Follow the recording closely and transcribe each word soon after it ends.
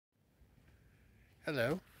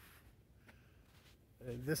Hello.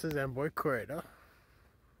 This is A.K.A.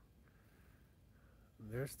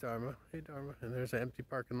 There's Dharma. Hey, Dharma. And there's an empty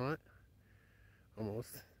parking lot.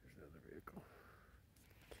 Almost. There's another vehicle.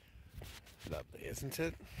 Lovely, isn't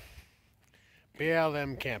it?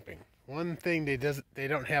 BLM camping. One thing they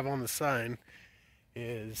don't have on the sign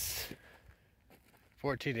is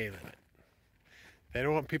 14-day limit. They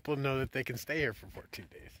don't want people to know that they can stay here for 14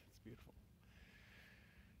 days. It's beautiful.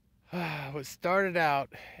 What started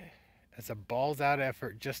out as a balls out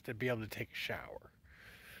effort just to be able to take a shower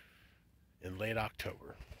in late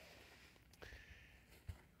October.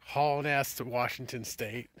 Hauling ass to Washington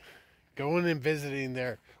State, going and visiting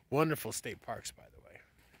their wonderful state parks, by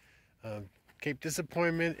the way. Cape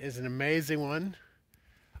Disappointment is an amazing one.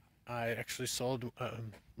 I actually sold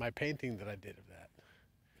my painting that I did of that.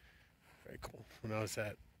 Very cool. When I was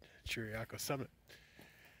at Chiriaco Summit.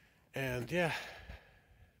 And yeah,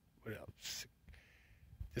 what else?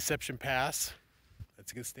 Deception Pass.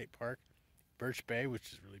 That's a good state park. Birch Bay,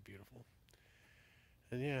 which is really beautiful.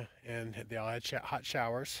 And yeah, and they all had hot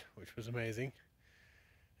showers, which was amazing.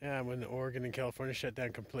 Yeah, when Oregon and California shut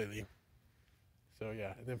down completely. So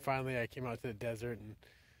yeah, and then finally I came out to the desert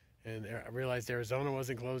and I realized Arizona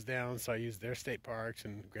wasn't closed down, so I used their state parks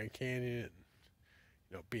and Grand Canyon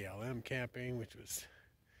and BLM camping, which was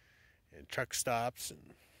and truck stops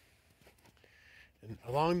and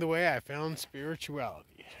along the way I found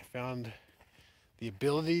spirituality. I found the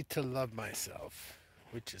ability to love myself,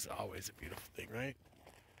 which is always a beautiful thing, right?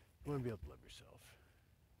 You want to be able to love yourself.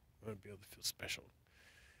 You want to be able to feel special,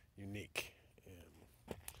 unique.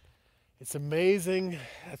 And it's amazing.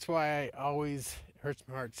 That's why I always it hurts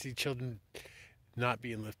my heart to see children not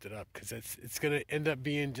being lifted up, because it's going to end up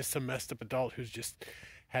being just some messed up adult who's just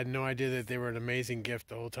had no idea that they were an amazing gift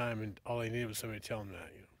the whole time, and all they needed was somebody to tell them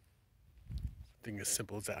that. Something as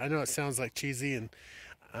simple as that. I know it sounds like cheesy, and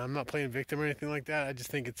I'm not playing victim or anything like that. I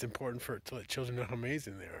just think it's important to let children know how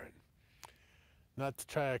amazing they are. Not to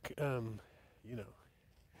try to,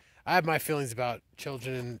 I have my feelings about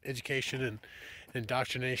children and education and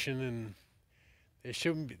indoctrination, and they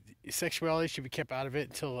shouldn't be, sexuality should be kept out of it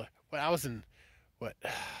until, I was in,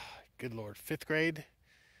 good Lord, 5th grade?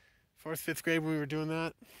 4th, 5th grade when we were doing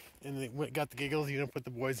that, and they got the giggles, put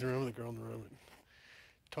the boys in the room, the girl in the room, and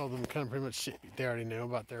told them kind of pretty much shit they already know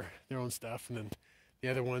about their own stuff, and then the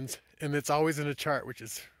other ones, and it's always in a chart, which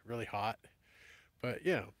is really hot, but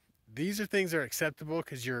these are things that are acceptable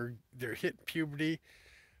because they're hitting puberty,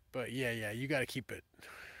 but yeah, you got to keep it.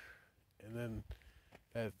 And then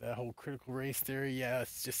that whole critical race theory,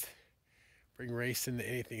 it's just bring race into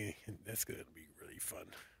anything, and that's going to be really fun.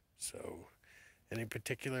 So, any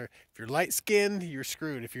particular, if you're light skinned, you're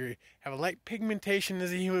screwed. If you have a light pigmentation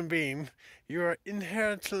as a human being, you are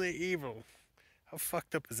inherently evil. How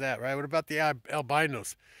fucked up is that, right? What about the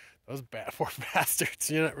albinos? Those poor bastards.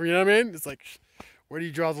 You know what I mean? It's like, where do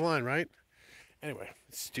you draw the line, right? Anyway,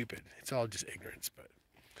 it's stupid. It's all just ignorance, but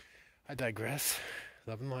I digress.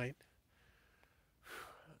 Love and light.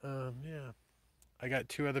 Yeah. I got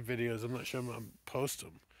 2 other videos. I'm not sure I'm going to post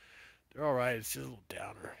them. They're alright. It's just a little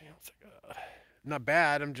downer. It's like, not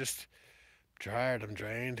bad. I'm just tired. I'm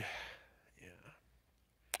drained. Yeah.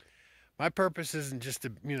 My purpose isn't just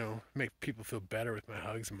to, make people feel better with my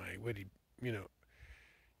hugs and my witty,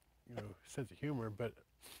 sense of humor, but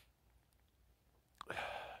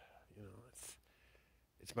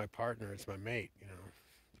it's my partner, it's my mate, the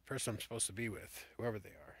person I'm supposed to be with, whoever they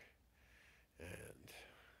are. And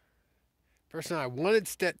the person I wanted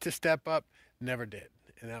to step up never did,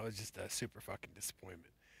 and that was just a super fucking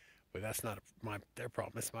disappointment. But that's not their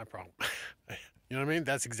problem. It's my problem. You know what I mean?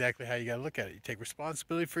 That's exactly how you got to look at it. You take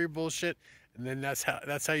responsibility for your bullshit, and then that's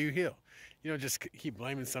how you heal. You don't just keep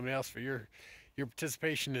blaming somebody else for your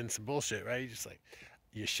participation in some bullshit, right? You just like,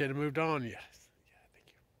 you should have moved on. Yeah, thank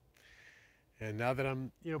you. And now that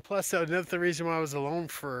I'm, plus another reason why I was alone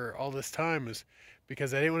for all this time was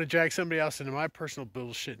because I didn't want to drag somebody else into my personal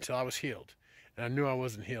bullshit until I was healed. And I knew I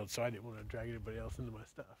wasn't healed, so I didn't want to drag anybody else into my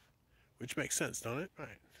stuff. Which makes sense, don't it? Right.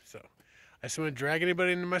 So I just want to drag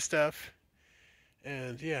anybody into my stuff.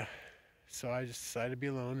 And yeah, so I just decided to be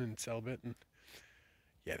alone and celibate. And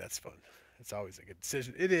yeah, that's fun. It's always a good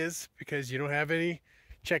decision. It is, because you don't have any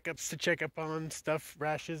checkups to check up on stuff,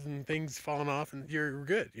 rashes and things falling off, and you're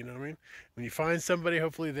good. You know what I mean? When you find somebody,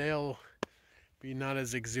 hopefully they'll be not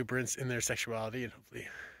as exuberant in their sexuality and hopefully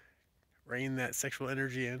rein that sexual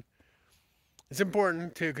energy in. It's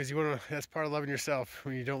important too, because that's part of loving yourself,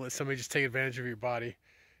 when you don't let somebody just take advantage of your body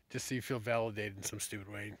just so you feel validated in some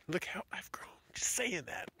stupid way. Look how I've grown. Just saying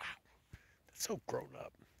that. Wow. That's so grown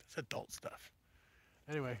up. That's adult stuff.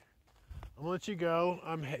 Anyway, I'm gonna let you go.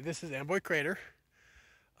 This is A.K.A.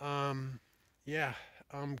 Yeah,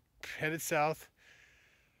 I'm headed south.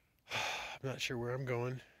 I'm not sure where I'm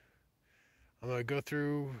going. I'm gonna go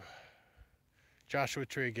through Joshua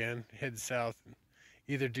Tree again, head south, and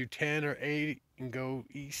either do 10 or 8 and go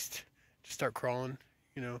east. Just start crawling,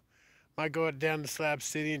 you know. Might go down to Slab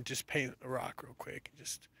City and just paint a rock real quick and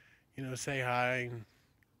just, say hi and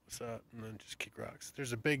what's up, and then just kick rocks.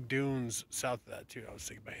 There's a big dunes south of that too. I was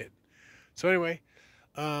thinking about hitting. So anyway,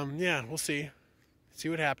 yeah, we'll see. See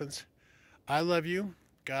what happens. I love you.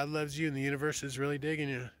 God loves you, and the universe is really digging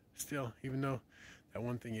you still, even though that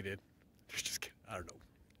one thing you did. Just kidding. I don't know.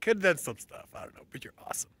 Could have done some stuff. I don't know, but you're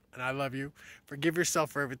awesome, and I love you. Forgive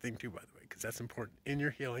yourself for everything too, by the way, because that's important in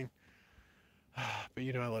your healing. But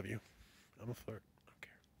I love you. I'm a flirt. I don't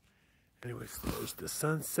care. Anyways, there's the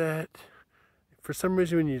sunset. For some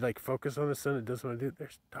reason, when you focus on the sun, it doesn't want to do it.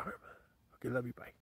 There's Dharma. Okay, love you. Bye.